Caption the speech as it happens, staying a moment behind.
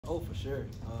Oh, for sure.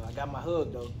 I got my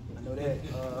hug though. I know that.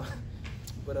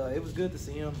 But it was good to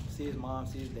see him, see his mom,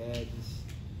 see his dad,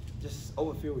 just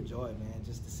overfilled with joy, man.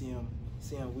 Just to see him.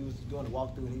 We was doing the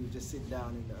walkthrough, and he was just sitting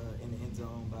down in the end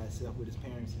zone by himself with his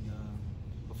parents. And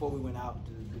before we went out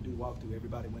to do the walkthrough,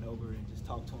 everybody went over and just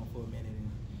talked to him for a minute. And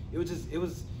it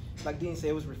was like Dean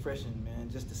said, it was refreshing,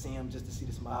 man. Just to see him, just to see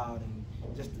the smile,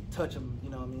 and just to touch him.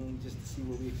 You know what I mean? Just to see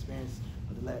what we experienced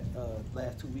the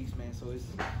last 2 weeks, man. So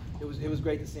it was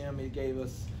great to see him. It gave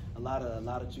us a lot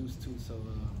of juice too. So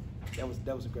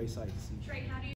that was a great sight to see. Trey, how do you